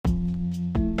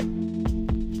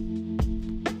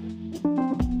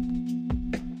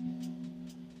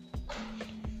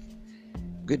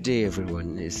Good day,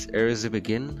 everyone. It's Erza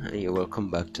again, and you're welcome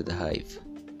back to the Hive.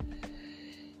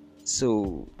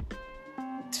 So,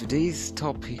 today's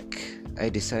topic I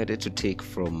decided to take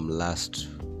from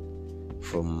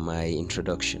my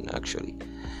introduction, actually.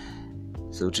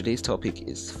 So, today's topic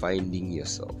is finding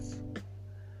yourself.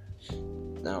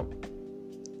 Now,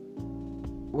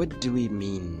 what do we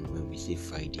mean when we say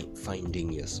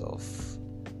finding yourself?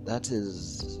 That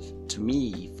is, to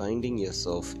me, finding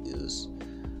yourself is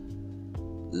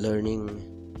learning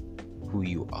who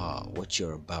you are, what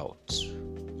you're about,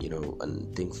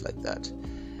 and things like that.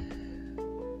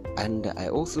 And I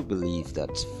also believe that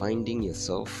finding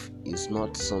yourself is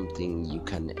not something you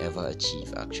can ever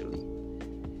achieve, actually.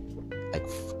 Like,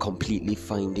 completely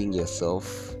finding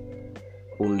yourself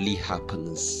only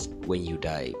happens when you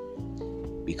die,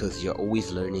 because you're always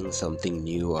learning something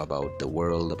new about the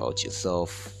world, about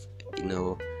yourself,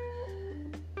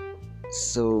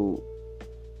 So,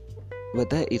 but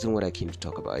that isn't what I came to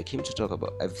talk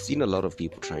about. I've seen a lot of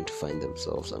people trying to find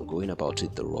themselves and going about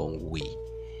it the wrong way.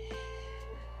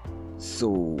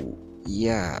 So,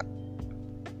 yeah,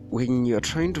 when you're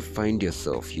trying to find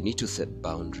yourself, you need to set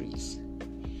boundaries.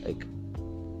 Like,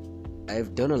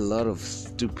 I've done a lot of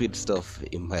stupid stuff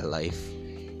in my life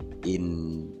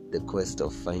in the quest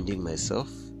of finding myself,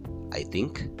 I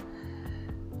think.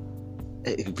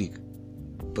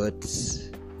 But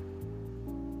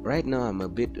right now I'm a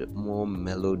bit more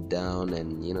mellowed down,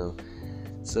 and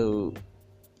so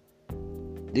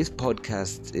this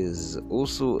podcast is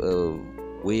also a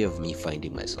way of me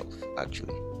finding myself,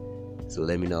 actually. So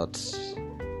let me not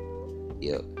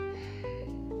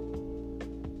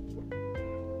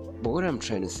but what I'm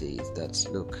trying to say is that,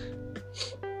 look,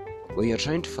 when you're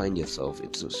trying to find yourself,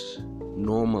 it's just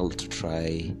normal to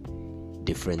try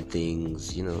different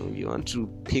things. You want to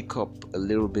pick up a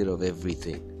little bit of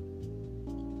everything.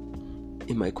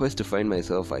 In my quest to find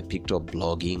myself, I picked up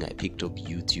blogging, I picked up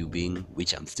YouTubing,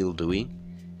 which I'm still doing.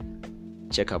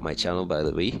 Check out my channel, by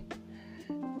the way.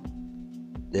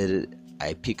 Then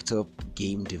I picked up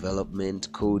game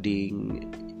development, coding.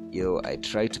 I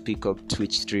tried to pick up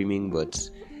Twitch streaming, but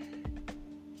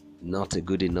not a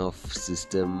good enough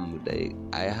system.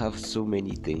 I have so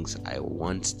many things I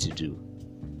want to do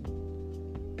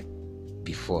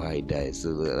before I die.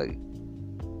 So,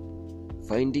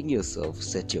 finding yourself,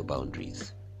 set your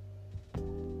boundaries.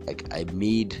 Like, I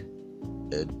made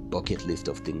a bucket list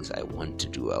of things I want to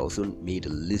do. I also made a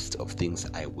list of things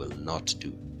I will not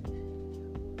do.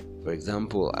 For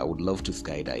example, I would love to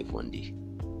skydive one day,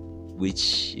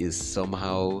 which is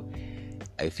somehow,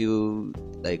 I feel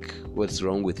like, what's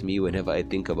wrong with me whenever I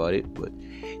think about it? But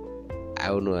I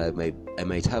don't know, I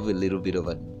might have a little bit of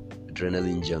an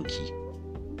adrenaline junkie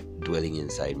dwelling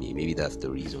inside me. Maybe that's the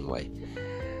reason why.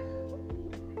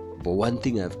 But one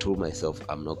thing I've told myself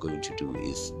I'm not going to do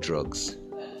is drugs.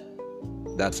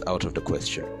 That's out of the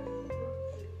question.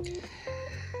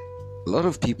 A lot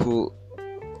of people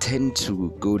tend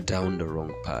to go down the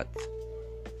wrong path,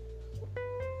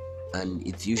 and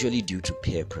it's usually due to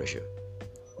peer pressure.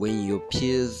 When your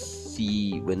peers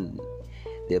when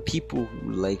there are people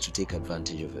who like to take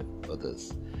advantage of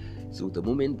others, so the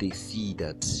moment they see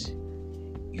that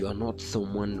you are not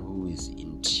someone who is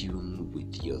in tune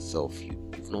with yourself,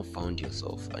 you've not found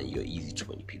yourself, and you're easy to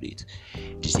manipulate,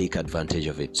 to take advantage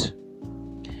of it.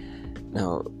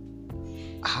 Now,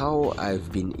 how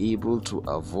I've been able to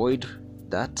avoid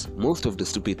that, most of the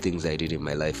stupid things I did in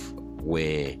my life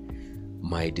were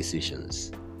my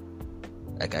decisions.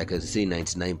 Like, I can say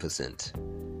 99%.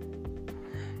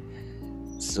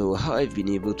 So how I've been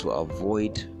able to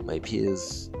avoid my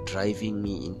peers driving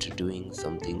me into doing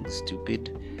something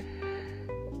stupid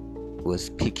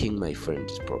was picking my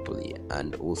friends properly,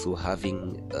 and also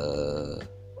having a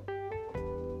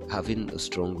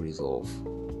strong resolve.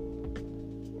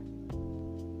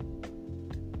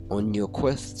 On your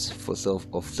quest for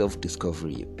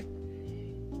self-discovery,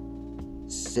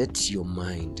 set your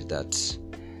mind that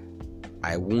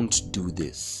I won't do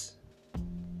this.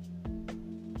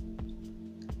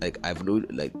 There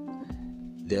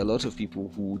are a lot of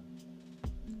people who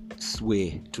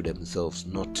swear to themselves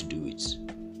not to do it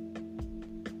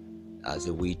as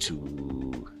a way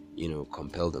to,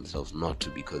 compel themselves not to,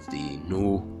 because they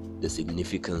know the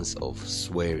significance of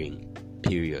swearing,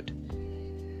 period.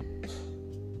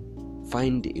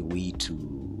 Find a way to,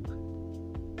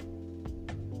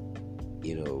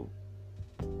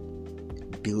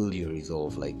 build your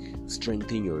resolve,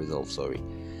 strengthen your resolve,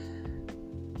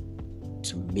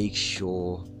 to make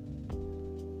sure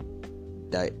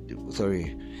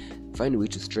find a way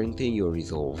to strengthen your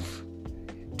resolve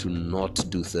to not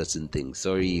do certain things.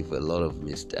 Sorry if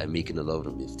I'm making a lot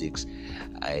of mistakes.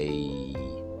 I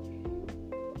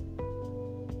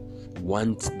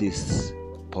want this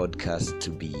podcast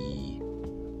to be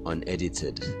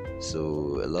unedited,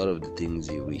 so a lot of the things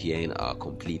you'll be hearing are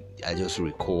complete. I just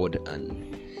record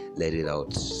and let it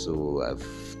out. So I've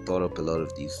thought up a lot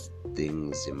of these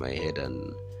things in my head,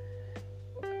 and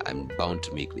I'm bound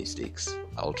to make mistakes.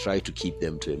 I'll try to keep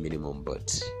them to a minimum,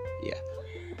 but yeah.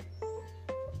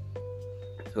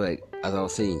 So, like, as I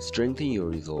was saying, strengthen your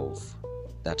resolve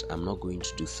that I'm not going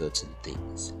to do certain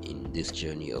things in this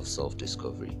journey of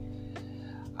self-discovery.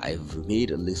 I've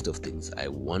made a list of things I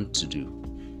want to do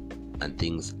and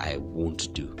things I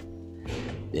won't do.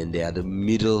 Then there are the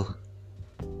middle,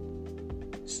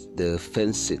 the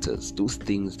fence sitters, those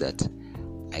things that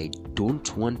I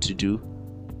don't want to do,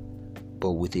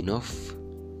 but with enough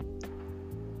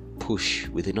push,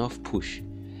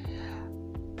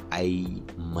 I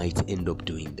might end up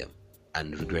doing them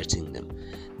and regretting them.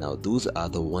 Now, those are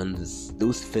the ones,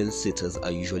 those fence sitters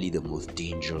are usually the most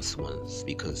dangerous ones,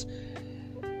 because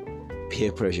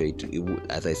peer pressure,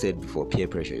 as I said before, peer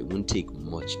pressure, it won't take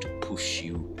much to push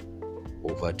you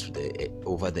over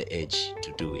the edge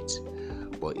to do it,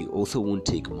 but it also won't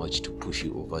take much to push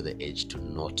you over the edge to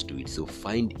not do it. So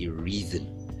find a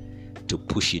reason to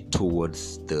push it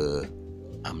towards the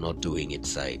I'm not doing it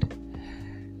side.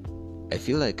 I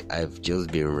feel like I've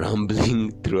just been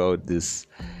rambling throughout this,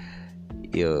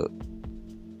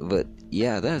 but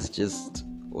yeah, that's just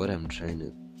what I'm trying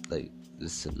to, like,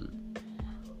 listen.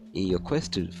 In your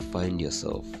quest to find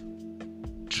yourself,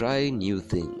 try new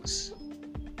things.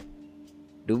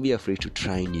 Don't be afraid to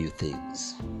try new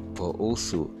things, but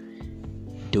also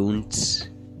don't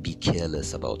be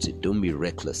careless about it. Don't be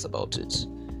reckless about it.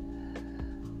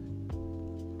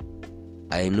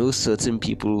 I know certain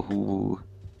people who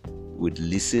would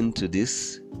listen to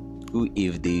this, who,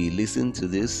 if they listen to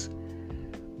this,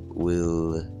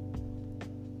 will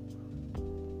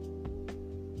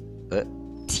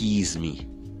tease me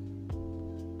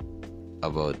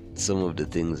about some of the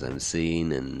things I'm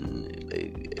saying, and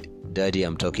like, Daddy,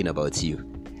 I'm talking about you.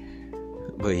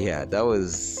 But yeah,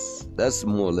 that's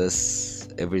more or less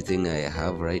everything I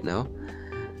have right now.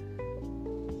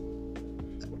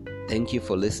 Thank you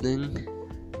for listening.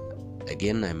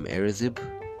 Again, I'm Erizib.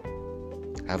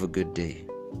 Have a good day.